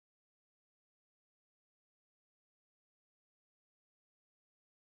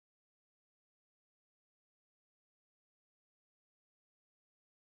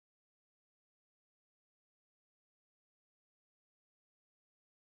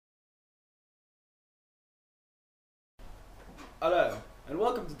Hello, and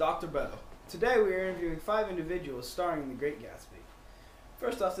welcome to Dr. Bo. Today we are interviewing 5 individuals starring in The Great Gatsby.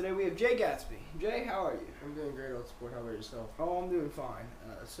 First off today we have Jay Gatsby. Jay, how are you? I'm doing great, old sport. How about yourself? Oh, I'm doing fine.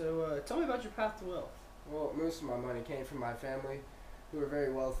 Tell me about your path to wealth. Well, most of my money came from my family, who were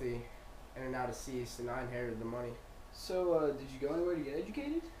very wealthy and are now deceased, and I inherited the money. So, did you go anywhere to get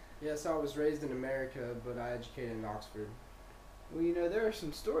educated? Yes, I was raised in America, but I educated in Oxford. Well, you know, there are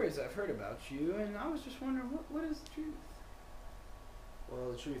some stories I've heard about you, and I was just wondering, what is the truth?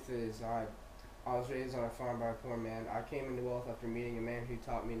 Well, the truth is, I was raised on a farm by a poor man. I came into wealth after meeting a man who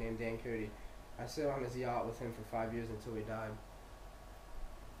taught me named Dan Cody. I sailed on his yacht with him for 5 years until he died.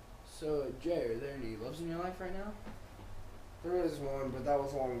 So, Jay, are there any loves in your life right now? There is one, but that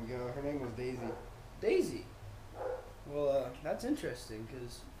was long ago. Her name was Daisy. Daisy? Well, that's interesting,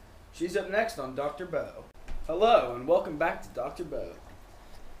 because she's up next on Dr. Bo. Hello, and welcome back to Dr. Bo.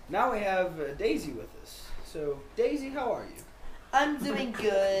 Now we have Daisy with us. So, Daisy, how are you? I'm doing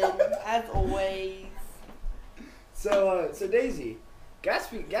good, as always. So Daisy,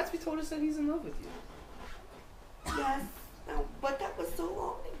 Gatsby told us that he's in love with you. Yes, no, but that was so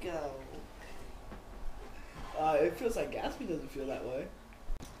long ago. It feels like Gatsby doesn't feel that way.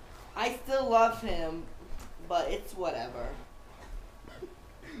 I still love him, but it's whatever.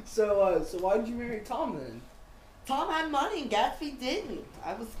 So why did you marry Tom then? Tom had money and Gatsby didn't.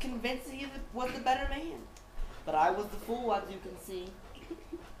 I was convinced he was the better man. But I was the fool, as you can see.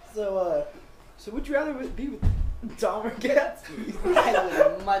 So would you rather be with Tom or Gatsby? I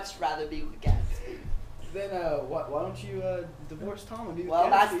would much rather be with Gatsby. Then why don't you divorce Tom and be with Well,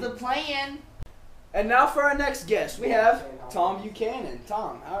 Gatsby? that's the plan. And now for our next guest, we have Tom Buchanan.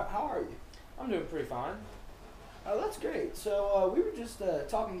 Tom, how are you? I'm doing pretty fine. Oh, that's great. So we were just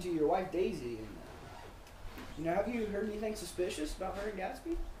talking to your wife Daisy, and have you heard anything suspicious about her and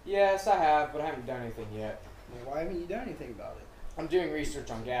Gatsby? Yes, I have, but I haven't done anything yet. Well, why haven't you done anything about it? I'm doing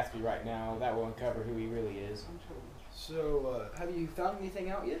research on Gatsby right now. That will uncover who he really is. So, have you found anything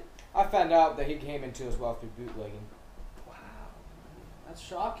out yet? I found out that he came into his wealth through bootlegging. Wow, that's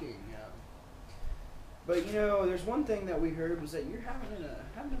shocking. But there's one thing that we heard was that you're having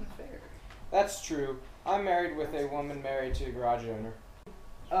an affair. That's true. I'm married with a woman married to a garage owner.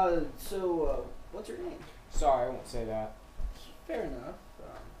 What's her name? Sorry, I won't say that. Fair enough.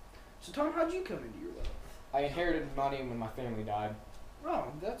 So, Tom, how'd you come into your wealth? I inherited money when my family died. Oh,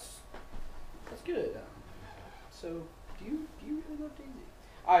 that's good. So, do you really love Daisy?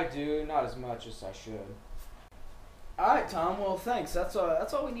 I do, not as much as I should. All right, Tom. Well, thanks. That's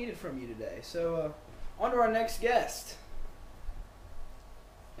all we needed from you today. So, on to our next guest.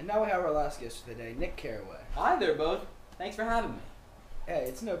 And now we have our last guest for the day, Nick Carraway. Hi there, bud. Thanks for having me. Hey,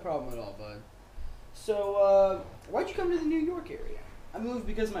 it's no problem at all, bud. So, why'd you come to the New York area? I moved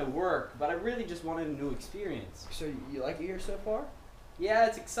because of my work, but I really just wanted a new experience. So, you like it here so far? Yeah,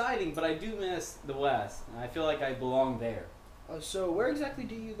 it's exciting, but I do miss the West, and I feel like I belong there. So where exactly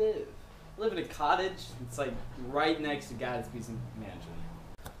do you live? I live in a cottage. It's like right next to Gatsby's mansion.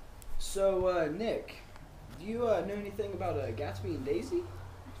 So, Nick, do you know anything about Gatsby and Daisy?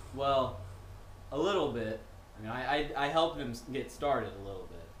 Well, a little bit. I mean, I helped him get started a little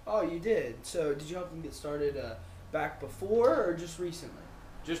bit. Oh, you did? So, did you help him get started back before or just recently?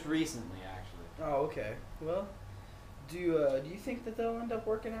 Just recently, actually. Oh, okay. Well, do you think that they'll end up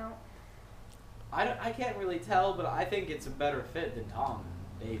working out? I can't really tell, but I think it's a better fit than Tom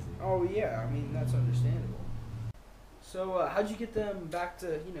and Daisy. Oh, yeah. I mean, that's understandable. So, how'd you get them back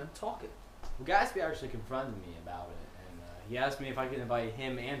to, talking? Well, Gatsby actually confronted me about it, and he asked me if I could invite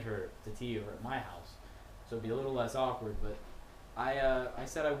him and her to tea over at my house, so it'd be a little less awkward, but I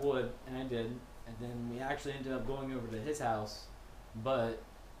said I would, and I did, and then we actually ended up going over to his house, but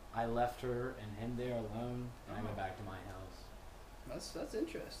I left her and him there alone, and I went back to my house. That's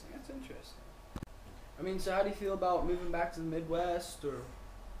interesting. That's interesting. I mean, so how do you feel about moving back to the Midwest, or?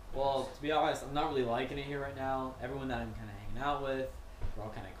 Well, to be honest, I'm not really liking it here right now. Everyone that I'm kind of hanging out with, we're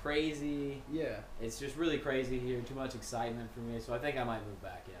all kind of crazy. Yeah. It's just really crazy here. Too much excitement for me, so I think I might move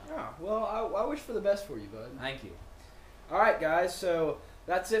back, yeah. Oh, well, I wish for the best for you, bud. Thank you. All right, guys, so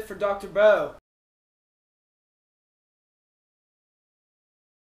that's it for Dr. Bo.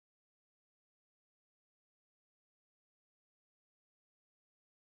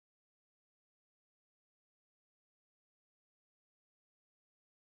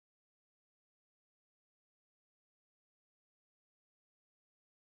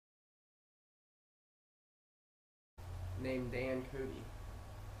 Named Dan Cody.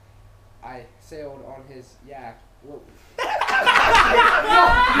 I sailed on his yacht. Whoa. I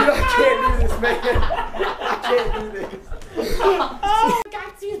can't do this, man. I can't do this.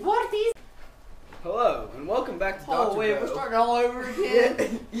 Got these worthies. Hello, and welcome back to Dr. Wait, Bo. we're starting all over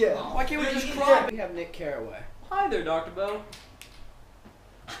again? Yeah. Why can't we just crop it? We have Nick Carraway. Hi there, Dr. Bo.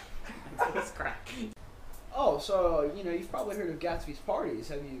 That's crack. Oh, so you've probably heard of Gatsby's parties.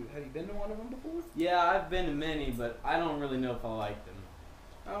 Have you been to one of them before? Yeah, I've been to many, but I don't really know if I like them.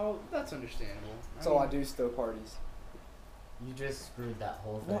 Oh, that's understandable. That's all I do is throw parties. You just screwed that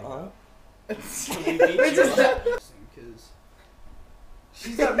whole thing. Because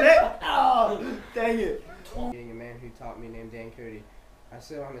she's up next. Oh, dang it. Being a man who taught me named Dan Cody. I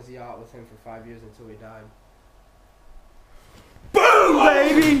sailed on his yacht with him for 5 years until he died. Boom,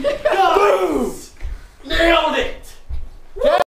 baby. Boom. Nailed it!